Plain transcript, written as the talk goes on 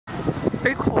Are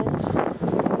you cold?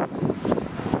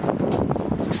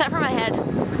 Except for my head.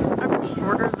 I'm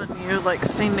shorter than you, like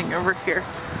standing over here.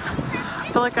 I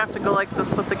feel like I have to go like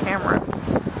this with the camera.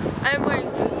 I'm wearing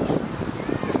boots.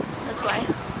 That's why.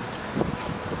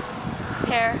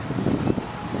 Hair.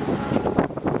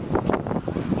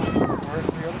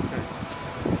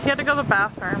 He had to go to the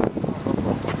bathroom.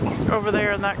 Over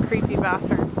there in that creepy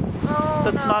bathroom. Oh,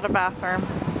 That's not a bathroom.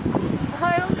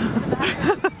 I don't use the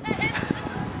bathroom.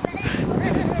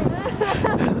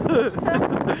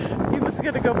 He was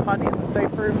gonna go potty in the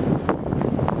safe room.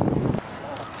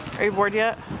 Are you bored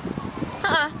yet?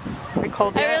 Are you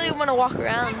cold yet? I really want to walk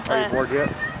around. Are you bored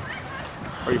yet?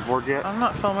 Are you bored yet? I'm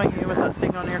not filming you with that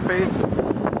thing on your face.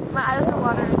 My eyes are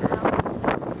watering now.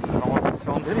 I don't want to be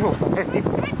filmed anyway.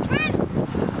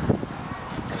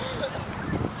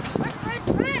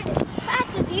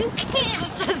 It's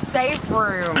just a safe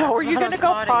room. Oh, are you gonna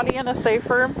go potty in a safe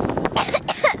room?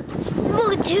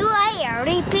 Well, do I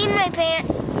already peed my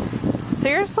pants?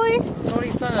 Seriously? That's what he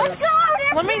says.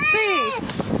 Let me see.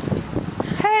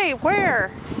 Hey,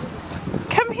 where?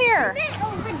 Come here.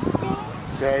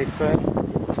 Jason.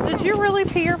 Did you really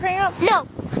pee your pants? No.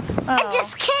 Oh. I'm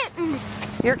just kidding.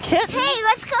 You're kidding? Hey,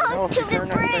 let's go You know, if to you the turn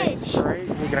that thing bridge. straight,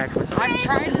 you can actually see. I've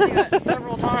tried to do it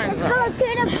several times. Let's go to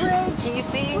the bridge. Can you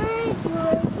see?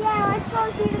 Yeah, let's go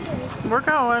to the bridge. We're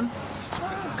going.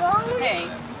 Hey.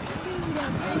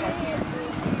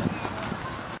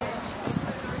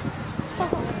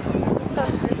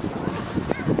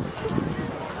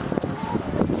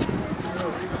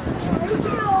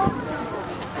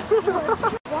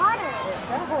 Water.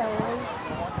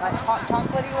 Like hot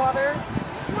chocolatey water?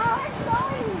 No, it's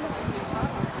fine.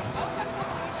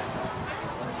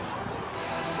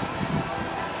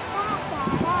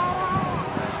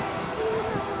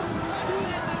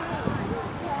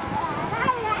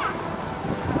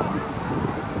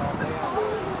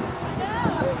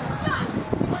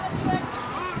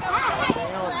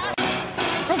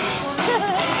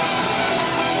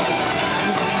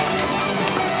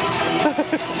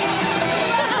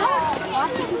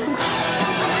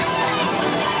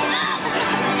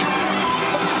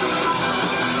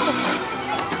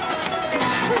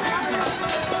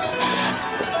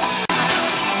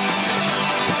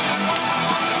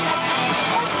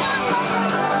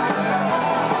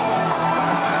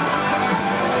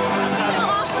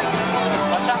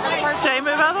 Jay, move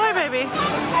out of the way, baby.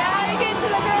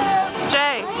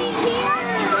 Jay.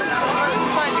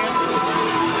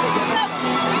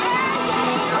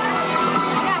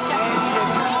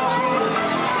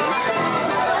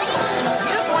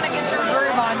 Just want to get your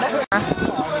groove on.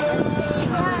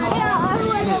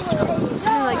 I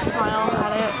like smile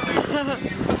at it.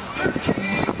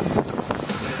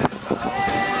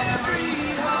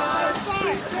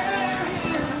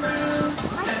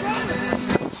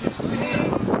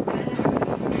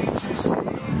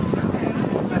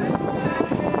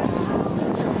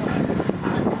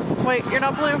 Wait, you're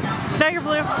not blue. Now you're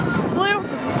blue. Blue.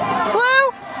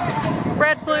 Blue.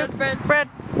 Red, blue. Red,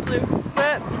 blue.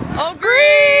 Red. Oh,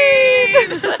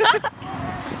 green!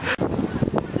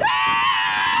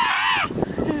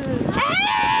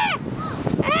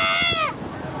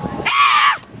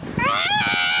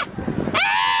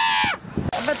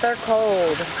 I bet they're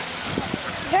cold.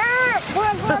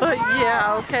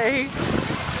 Yeah, okay.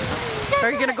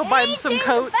 Are you gonna go buy them some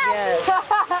coats? Yes.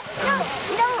 Don't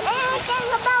know anything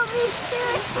about me,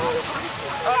 seriously.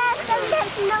 Yes,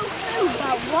 there's no clue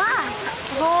about why.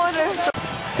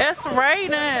 It's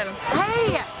raining.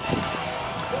 Hey!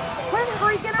 We're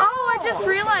freaking out. Oh, I just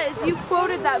realized you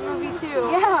quoted that movie too.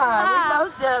 Yeah, we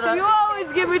both did it. You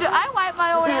always give me I wipe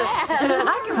my own ass. I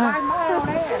can find my own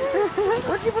hand.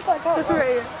 Where'd you put that coat? Right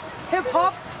here. Hip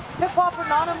Hop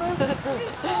Anonymous.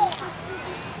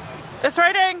 It's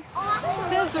raining.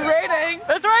 It's raining.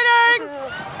 It's raining.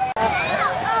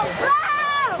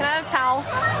 Can I have a towel?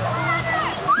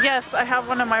 Yes, I have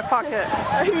one in my pocket.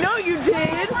 I know you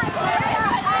did.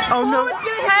 Oh no. It's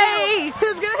gonna hit Hey! you.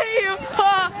 It's gonna hit you.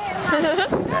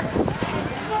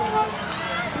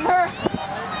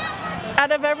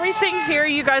 Out of everything here,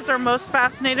 you guys are most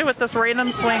fascinated with this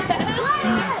random swing.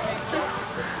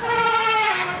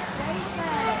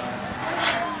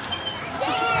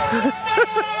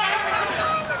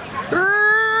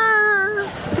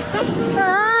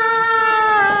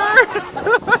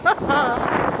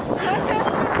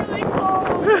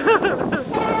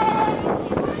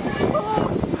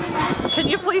 Can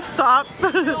you please stop?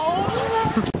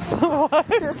 What? I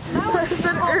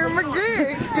said Irma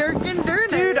Gig, jerk and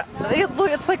dirty. Dude,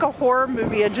 It's like a horror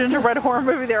movie, a gingerbread horror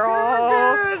movie. They're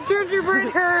all Gingerbread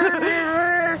hair.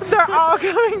 they're all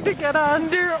coming to get us.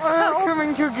 They're all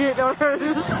coming to get us.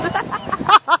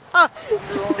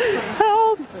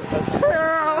 Help!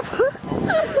 Help.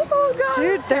 Oh god.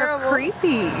 Dude, they're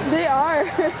creepy. They are.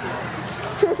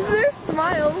 Their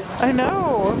smiles. I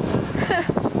know.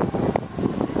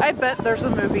 I bet there's a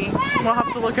movie. We'll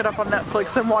have to look it up on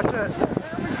Netflix and watch it.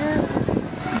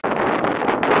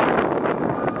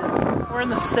 We're in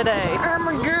the city. I'm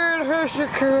a good Hershey's.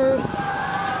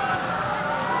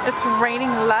 It's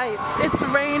raining lights. It's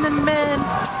raining men.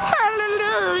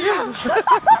 Hallelujah.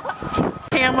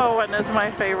 Camo one is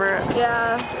my favorite.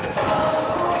 Yeah.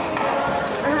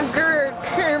 I'm a good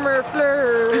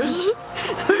camouflage.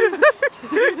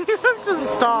 You have to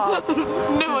stop.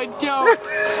 No, I don't.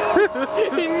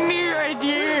 No, I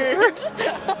did.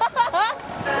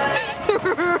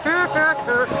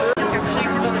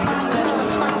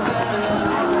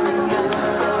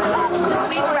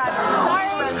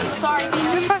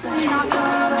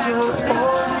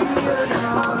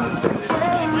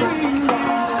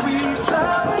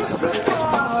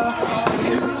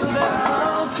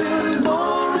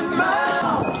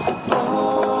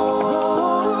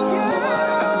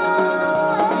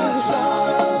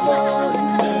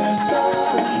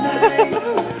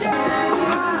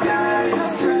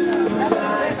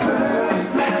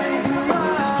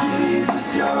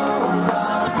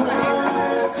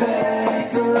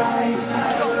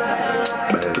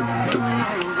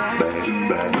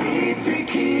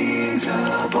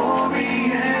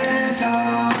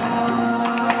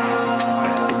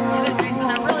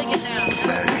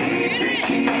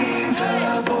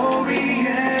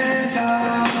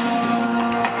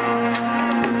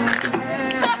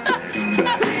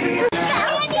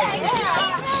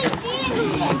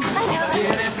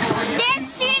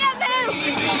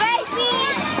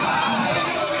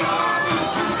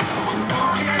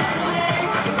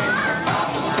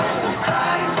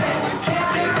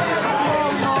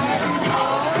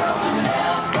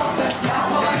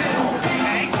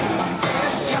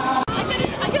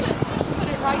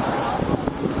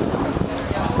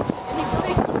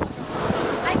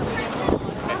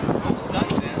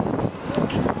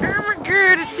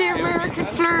 It's the American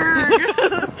flag.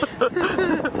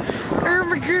 Oh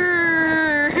my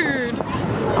god.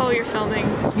 Oh, you're filming.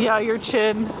 Yeah, your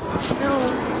chin. No.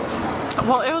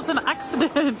 Well, it was an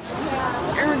accident.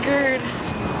 Oh my god.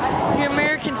 The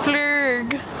American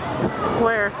flag.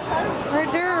 Where?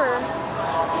 Right there.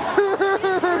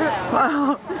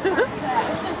 Wow.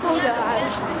 Oh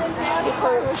god.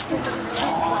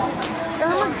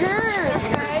 Oh my god.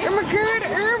 Oh my god,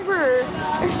 Amber.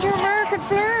 It's the American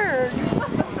flag.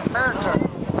 America.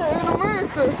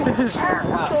 America.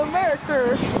 America.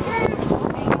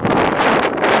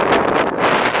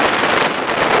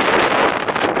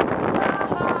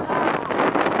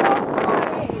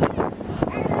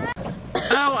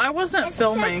 Oh, I wasn't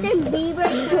filming.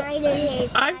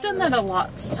 I've done that a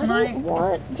lot tonight.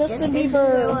 What? Justin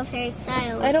Bieber.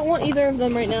 I don't want either of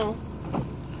them right now.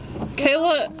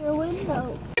 Kayla,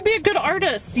 you'd be a good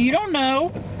artist. You don't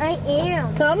know. I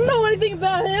am. I don't know anything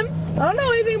about him. I don't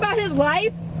know anything about his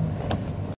life.